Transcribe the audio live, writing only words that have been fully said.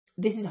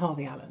This is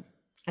Harvey Allen.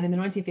 And in the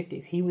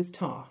 1950s, he was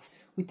tasked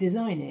with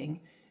designing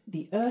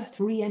the Earth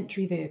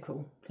re-entry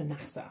vehicle for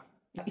NASA.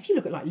 Now, if you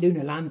look at like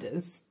lunar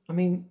landers, I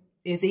mean,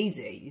 it's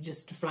easy. You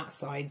just flat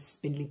sides,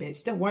 spindly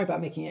bits. Don't worry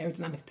about making it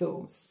aerodynamic at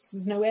all.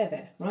 There's no air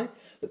there, right?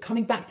 But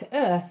coming back to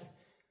Earth,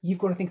 you've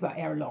got to think about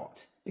air a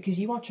lot, because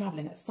you are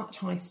travelling at such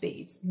high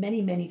speeds,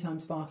 many, many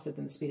times faster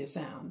than the speed of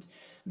sound,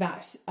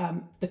 that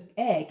the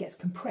air gets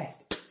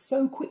compressed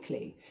so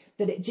quickly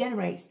that it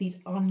generates these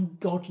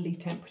ungodly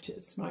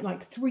temperatures, right?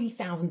 Like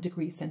 3,000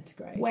 degrees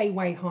centigrade, way,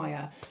 way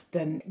higher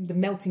than the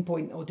melting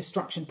point or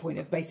destruction point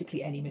of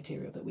basically any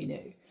material that we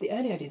knew. The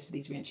early ideas for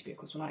these re-entry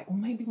vehicles were like, well,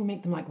 maybe we'll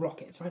make them like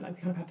rockets, right? Like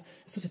we kind of have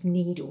a sort of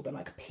needle that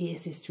like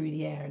pierces through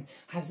the air and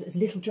has as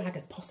little drag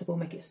as possible,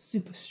 make it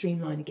super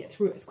streamlined and get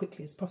through it as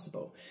quickly as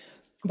possible.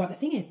 But the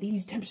thing is,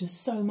 these temperatures are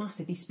so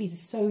massive, these speeds are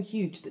so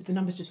huge that the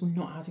numbers just were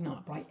not adding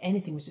up, right?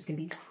 Anything was just going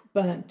to be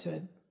burnt to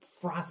a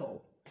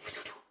frazzle,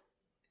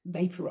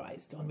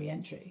 vaporized on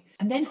re-entry.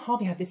 And then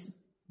Harvey had this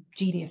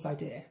genius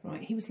idea,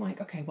 right? He was like,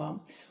 okay,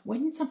 well,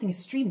 when something is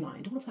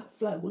streamlined, all of that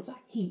flow, all of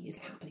that heat is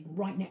happening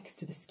right next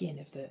to the skin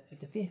of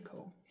the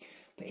vehicle.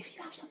 But if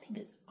you have something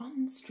that's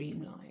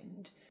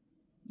unstreamlined,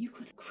 you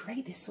could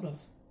create this sort of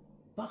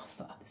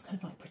buffer, this kind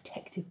of like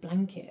protective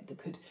blanket that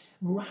could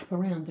wrap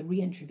around the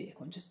re-entry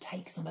vehicle and just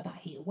take some of that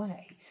heat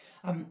away.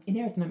 In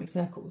aerodynamic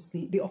circles,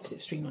 the opposite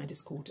of streamlined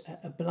is called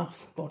a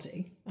bluff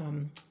body.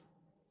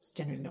 It's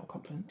generally not a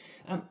compliment.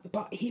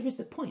 But here is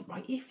the point,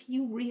 right? If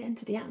you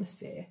re-enter the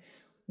atmosphere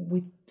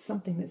with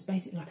something that's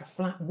basically like a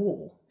flat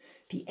wall,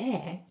 the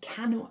air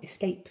cannot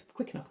escape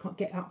quick enough, can't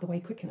get out of the way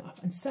quick enough,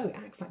 and so it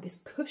acts like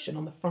this cushion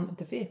on the front of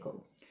the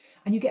vehicle.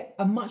 And you get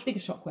a much bigger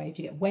shockwave,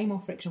 you get way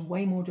more friction,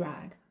 way more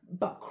drag.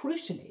 But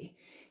crucially,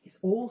 it's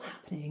all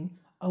happening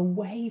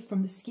away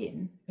from the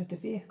skin of the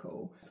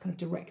vehicle. It's kind of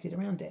directed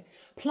around it.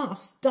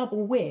 Plus,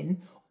 double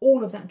win,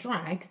 all of that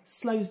drag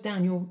slows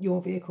down your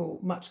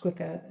vehicle much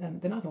quicker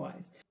than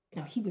otherwise.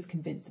 Now, he was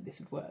convinced that this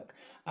would work.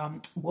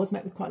 Was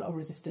met with quite a lot of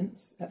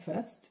resistance at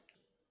first.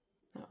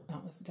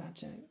 That was a dad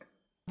joke.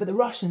 But the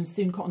Russians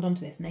soon cottoned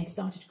onto this and they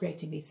started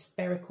creating these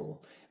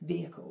spherical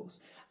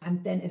vehicles.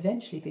 And then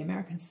eventually the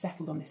Americans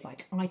settled on this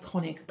like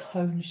iconic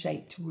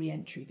cone-shaped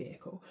re-entry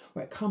vehicle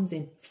where it comes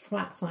in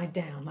flat side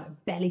down,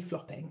 like belly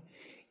flopping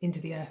into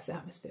the Earth's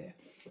atmosphere.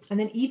 And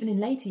then even in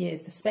later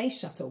years, the space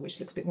shuttle, which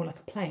looks a bit more like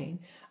a plane,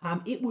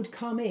 it would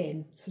come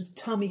in sort of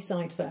tummy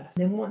side first.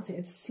 And then once it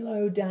had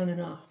slowed down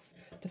enough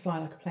to fly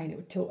like a plane, it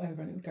would tilt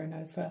over and it would go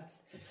nose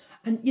first.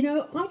 And, you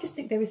know, I just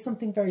think there is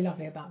something very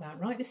lovely about that,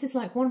 right? This is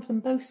like one of the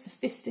most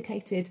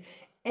sophisticated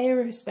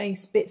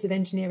aerospace bits of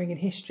engineering in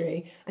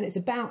history, and it's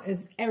about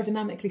as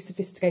aerodynamically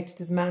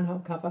sophisticated as a manhole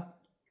cover.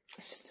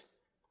 It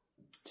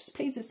just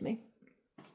pleases me.